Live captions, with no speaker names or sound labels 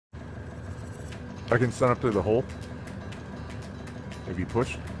I can stun up through the hole. Maybe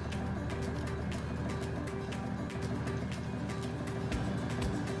push.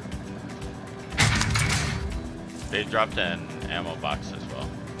 They dropped an ammo box as well.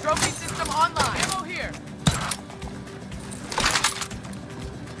 Trophy system online. Ammo here.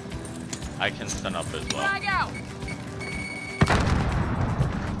 I can stun up as well. Flag out.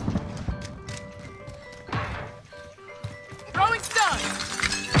 Throwing stun.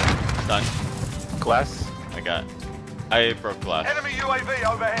 Stun. Glass. I broke glass. Enemy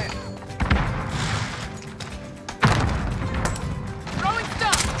UAV overhead. Throwing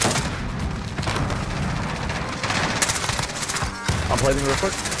stun. I'm plating real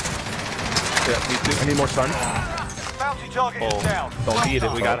quick. Yeah, me too. I need more stun. Bounty target is down. Don't need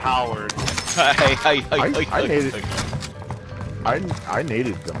it. We got Howard. I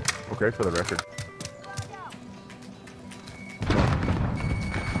naded them. Okay, for the record.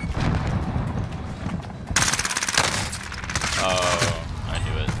 Oh, I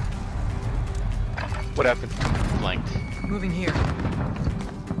knew it. What happened? Flanked. Moving here.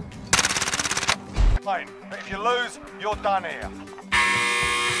 But if you lose, you're done here.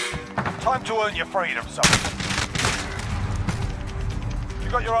 Time to earn your freedom, son. You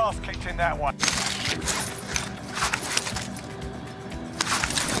got your ass kicked in that one.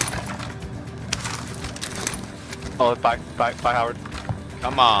 Oh, bye, Howard.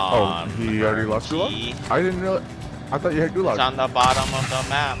 Come on. Oh, he already lost Gulag? I didn't know. I thought you had Gulag. It's on the bottom of the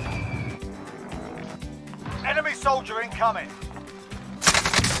map. Enemy soldier incoming.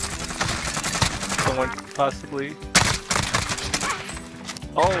 Someone possibly.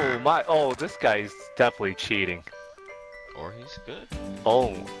 Oh my! Oh, this guy's definitely cheating. Or he's good.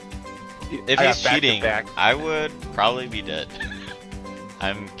 Oh. If I he's got cheating, back. I would probably be dead.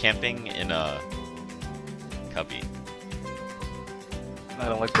 I'm camping in a cubby. I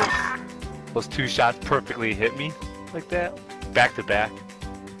don't like those two shots perfectly hit me like that. Back to back.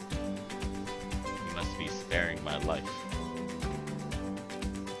 You must be sparing my life.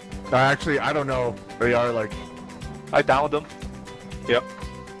 Actually, I don't know. They are like. I downed them. Yep.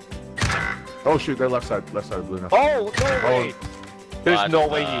 Oh shoot, they're left side of blue now. Oh, no way! There's What no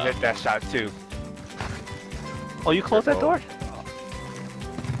way the- he hit that shot too. Oh, you closed that door?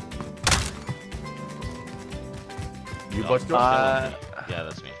 You busted Uh, Yeah,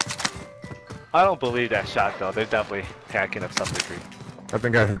 that's me. I don't believe that shot though. They're definitely hacking of some degree. I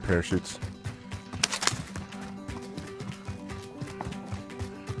think I had parachutes.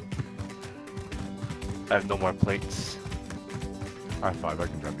 I have no more plates. I have 5, I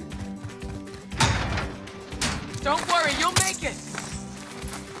can drop you. Don't worry, you'll make it.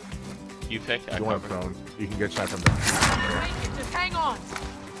 You pick. I You want cover. prone, you can get shot from there. Make it, just hang on.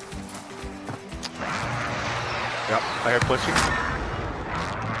 Yep. I hear pushing.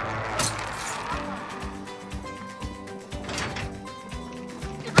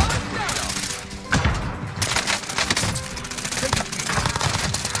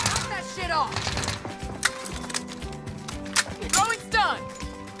 Knock that shit off. Throwing stun.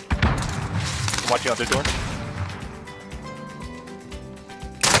 I'm watching other door.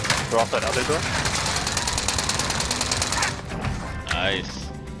 They're off that other door. Nice.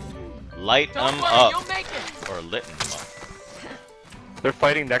 Light Don't them worry, up. you'll make it. Or lit them up. They're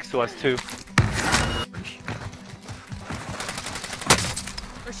fighting next to us too.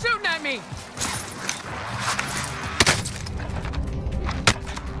 They're shooting at me.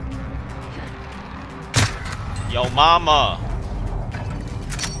 Yo, mama.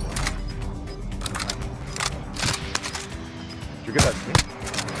 Did you get that thing?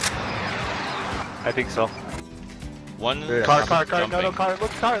 I think so. One Yeah. Car, jumping. no, car,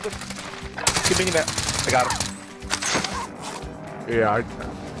 look. Keep making that. I got him. Yeah, I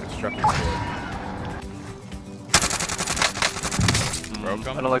struck him. Broke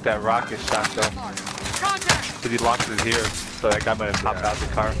him. I don't like that rocket shot though. Contact. Because he launched his here, so that guy might have popped out the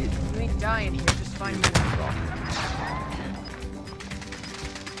car. You ain't dying here, just find me.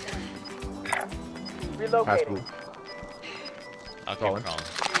 Pass blue. I'll keep Crawling. crawling.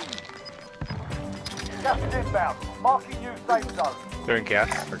 Gas is inbound. Marking you safe zone. They're in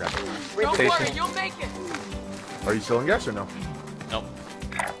gas. I got you. Don't Station. worry, you'll make it. Are you still in gas or no? Nope.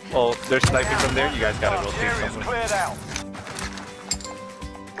 Oh, they're sniping from there. You guys gotta The rotate area's somewhere. cleared out.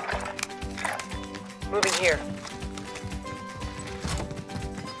 Moving here.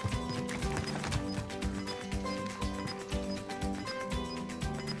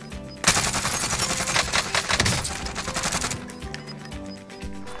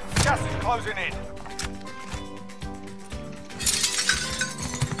 Gas is closing in.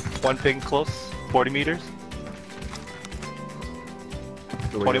 One ping close. 40 meters.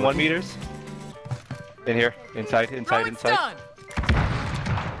 The way you 21 look? meters. In here, inside. Throwing stun.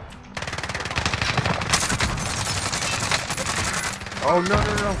 Oh no.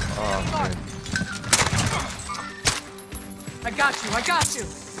 Oh man. I got you.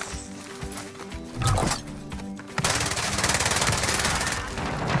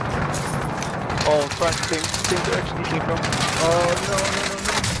 Oh, front, same direction he came from. Oh no.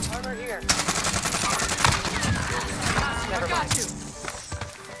 Armor here. I got you.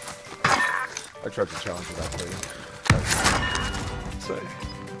 I tried to challenge that for you. So,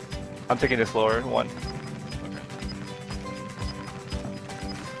 I'm taking this lower one.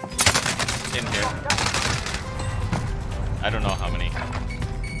 In here. I don't know how many.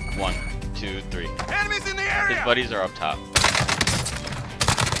 1, 2, 3. Enemies in the area! His buddies are up top.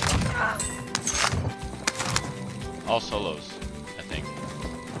 All solos, I think.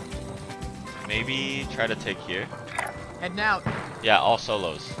 Maybe try to take here. Heading out. Yeah, all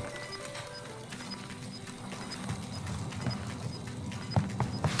solos.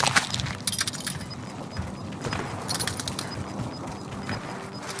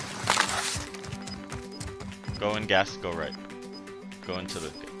 Go in gas, go right. Go into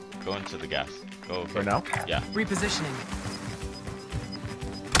the gas. Go over. Right now? Yeah. Repositioning.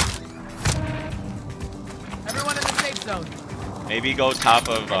 Everyone in the safe zone. Maybe go top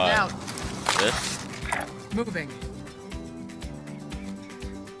of Heading out. this. Moving.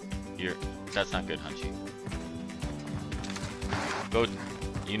 That's not good, Hunchy. Go.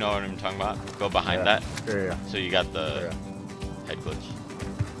 You know what I'm talking about? Go behind that. Yeah. So you got the Yeah. head glitch.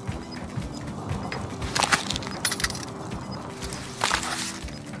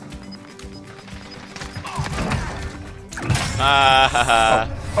 Ah,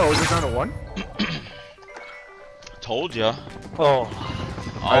 Oh, is it down to 1? told ya. Oh,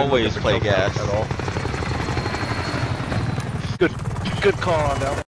 Always play gas. At all. good call on that one.